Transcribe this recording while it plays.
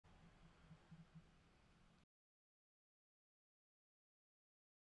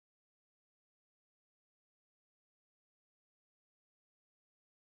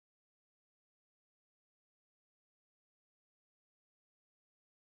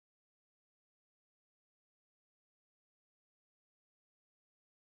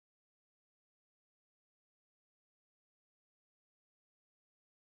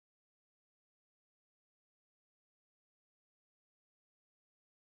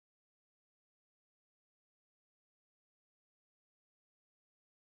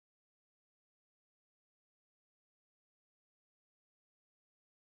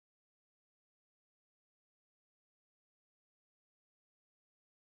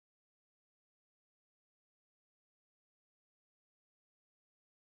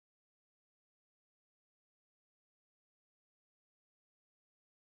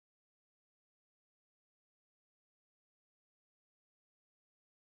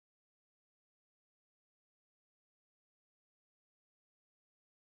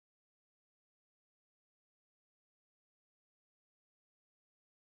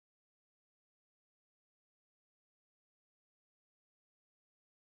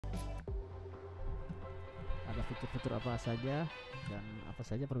fitur-fitur apa saja dan apa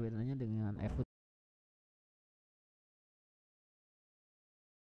saja perbedaannya dengan iPhone.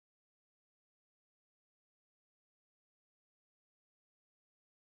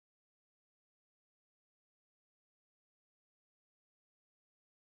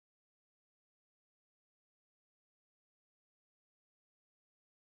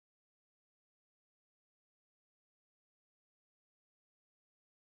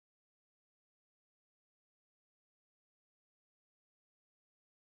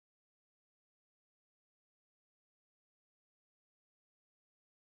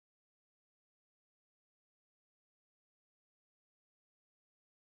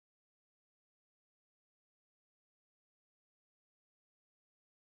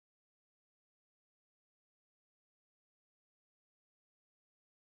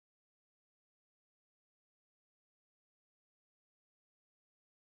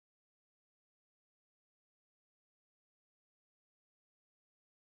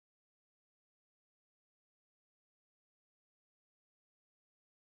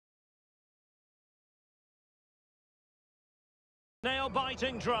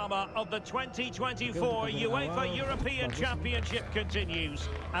 Nail-biting drama of the 2024 UEFA European Championship continues,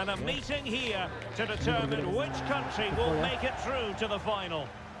 and a meeting here to determine which country will make it through to the final.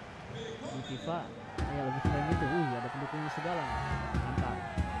 Di FIFA ya lebih keren gitu. Ada pendukungnya segala. Mantap.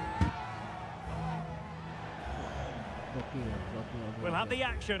 Gokil. We'll have the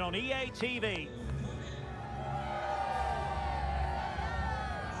action on EA TV.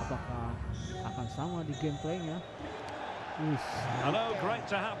 Apakah akan sama di gameplaynya? Hello, great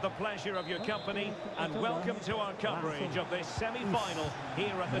to have the pleasure of your company and welcome to our coverage of this semi-final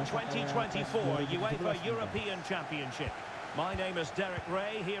here at the 2024 UEFA European Championship. My name is Derek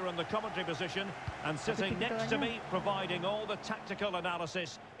Ray here in the commentary position, and sitting next to me providing all the tactical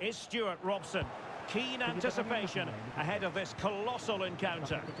analysis is Stuart Robson. Keen anticipation ahead of this colossal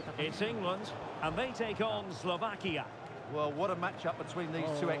encounter. It's England and they take on Slovakia. Well, what a matchup between these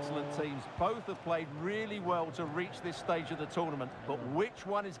two excellent teams. Both have played really well to reach this stage of the tournament, but which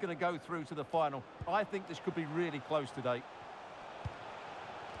one is going to go through to the final? I think this could be really close today.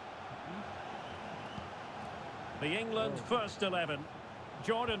 The England first 11.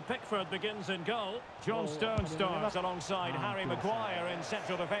 Jordan Pickford begins in goal. John Stones starts alongside Harry Maguire in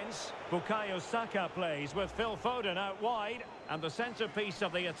central defence. Bukayo Saka plays with Phil Foden out wide. And the centrepiece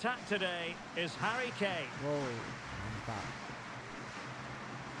of the attack today is Harry Kane.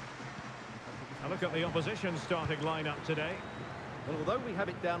 A look at the opposition starting lineup today. Well, although we have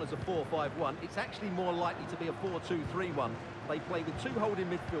it down as a 4-5-1, it's actually more likely to be a 4-2-3-1. They play with two holding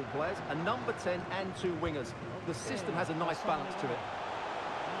midfield players, a number 10 and two wingers. The system has a nice balance to it.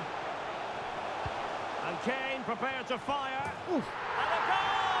 And Kane prepared to fire. And a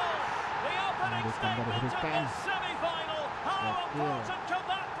goal! The opening statement of this semi-final. How important could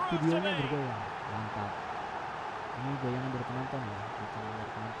that prove to be? Mantap. Ini goyangan dari penonton ya, bukan dari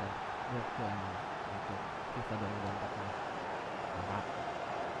penonton. Gokil untuk FIFA 2024 ini. Mantap.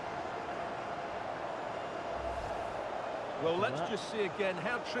 Well, let's just see again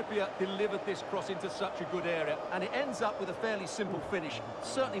how Trippier delivered this cross into such a good area, and it ends up with a fairly simple finish.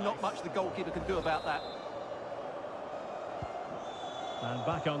 Certainly not much the goalkeeper can do about that. And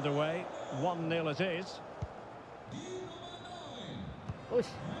back underway, 1-0 it is.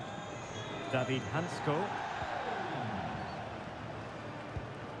 David Hansko.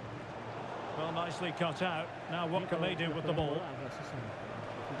 Well, nicely cut out. Now what can they do with the ball?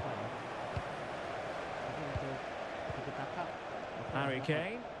 Harry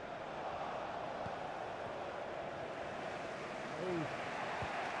Kane.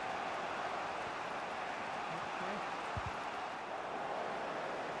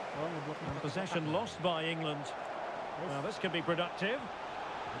 Possession lost by England. Well, this could be productive.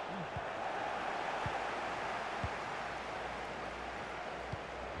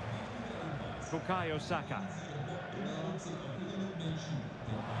 Bukayo Saka.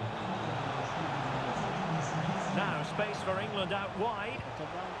 Now space for England out wide.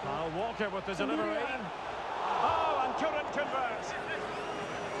 Walker with the delivery. Oh, and couldn't convert.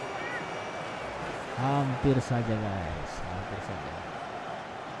 Hampir saja guys, hampir saja.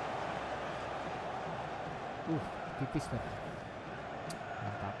 Tipis tadi.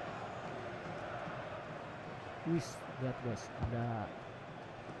 Mantap. Lihat guys, ada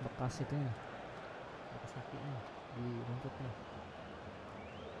bekas itu ya, bekas kakinya di rumputnya.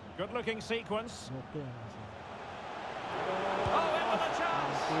 Good looking sequence. Oke. Oh, in with a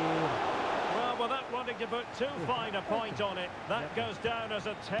chance. Well, without wanting to put too fine a point on it, that goes down as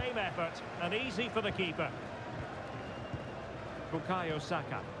a tame effort and easy for the keeper. Bukayo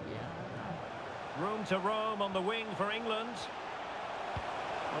Saka. Room to roam on the wing for England.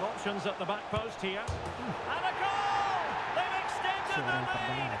 Well, options at the back post here. And a goal! They've extended the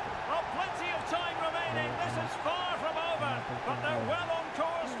lead! Oh, plenty of time remaining. This is far from over, but they're well on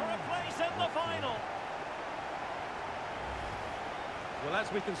course for a place in the final. Well,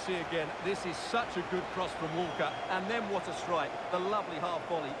 as we can see again, this is such a good cross from Walker. And then what a strike. The lovely half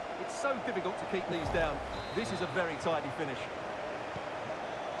volley. It's so difficult to keep these down. This is a very tidy finish.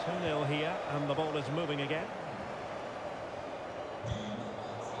 2-0 here, and the ball is moving again.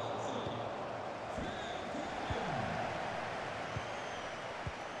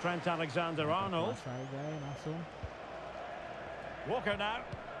 Trent Alexander-Arnold. Walker now.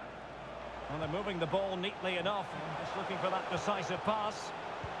 Well, they're moving the ball neatly enough. Just looking for that decisive pass.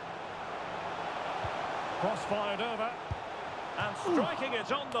 Cross fired over. And striking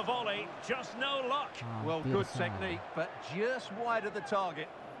it on the volley. Just no luck. Well, good technique, but just wide of the target.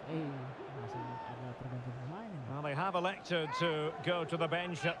 Well, they have elected to go to the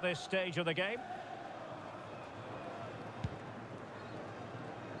bench at this stage of the game.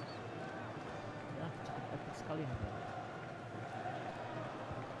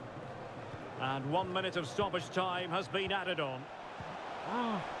 And 1 minute of stoppage time has been added on.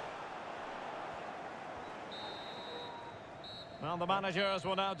 Well, the managers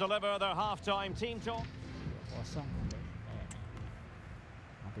will now deliver their half-time team talk.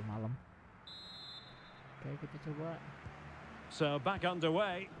 Nanti malam. Oke, kita coba. So back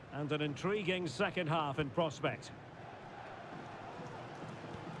underway, and an intriguing second half in prospect.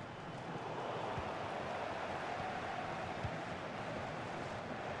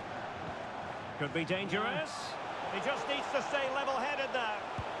 Could be dangerous. He just needs to stay level-headed now.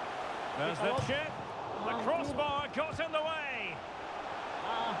 There's the chip. The crossbar got in the way.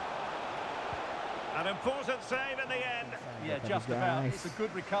 An important save in the end. Yeah, just about. It's a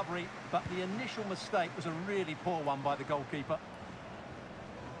good recovery, but the initial mistake was a really poor one by the goalkeeper.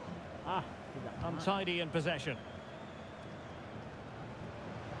 Untidy in possession.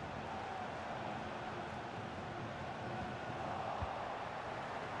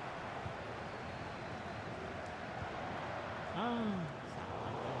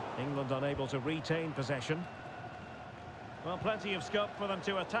 England unable to retain possession. Well, plenty of scope for them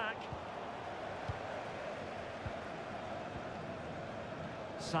to attack.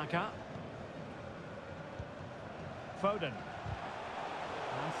 Saka. Foden.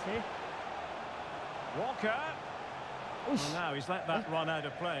 Walker. Well, now he's let that run out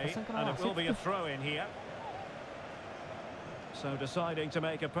of play, and it will be a throw-in here. So deciding to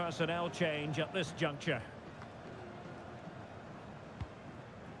make a personnel change at this juncture.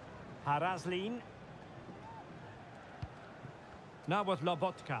 Haraslin. Now with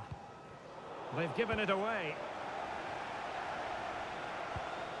Lobotka. They've given it away.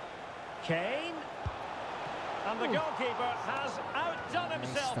 Kane. And the goalkeeper has outdone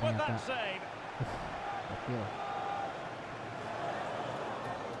himself with that save.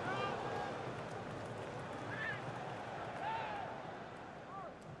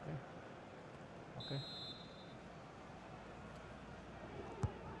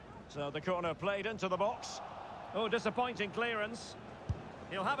 So the corner played into the box. Oh, disappointing clearance.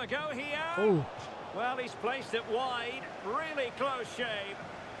 He'll have a go here. Well, he's placed it wide. Really close shave.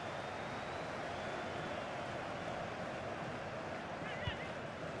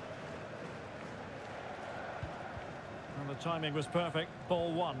 And the timing was perfect.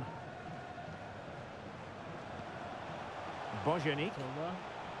 Ball one. Bojanic.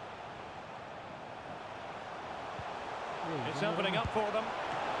 It's opening up for them.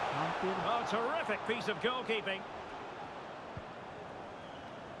 Oh, terrific piece of goalkeeping.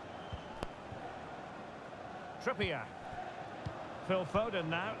 Trippier. Phil Foden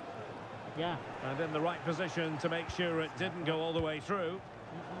now. Yeah. And in the right position to make sure it didn't go all the way through.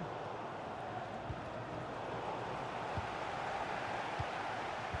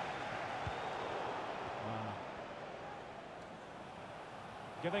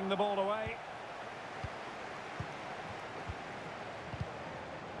 Giving the ball away.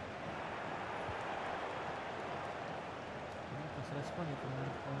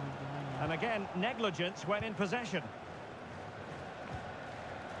 And again, negligence when in possession.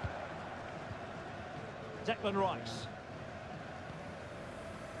 Declan Rice.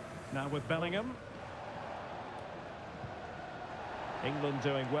 Now with Bellingham. England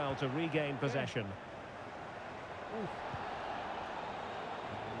doing well to regain possession.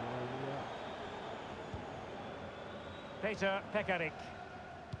 Peter Pekarik.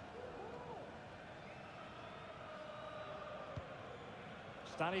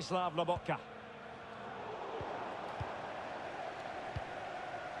 Stanislav Lobotka.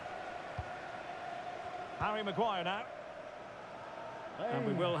 Harry Maguire now. And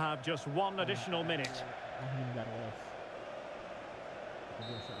we will have just one additional minute.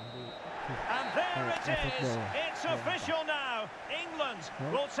 And there it is. It's official now. England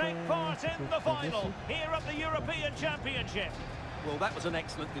will take part in the final here at the European Championship. Well, that was an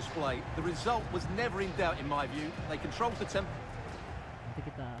excellent display. The result was never in doubt in my view. They controlled the tempo. Nanti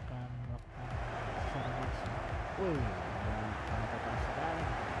kita akan melakukan secara langsung.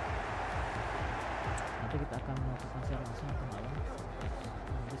 Nanti kita akan melakukan secara langsung kemarin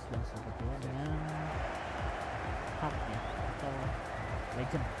Inggris dan Slovakia dengan hubnya atau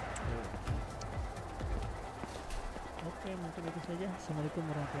legend. Oke, mungkin itu saja. Assalamualaikum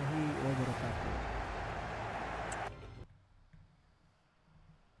warahmatullahi wabarakatuh.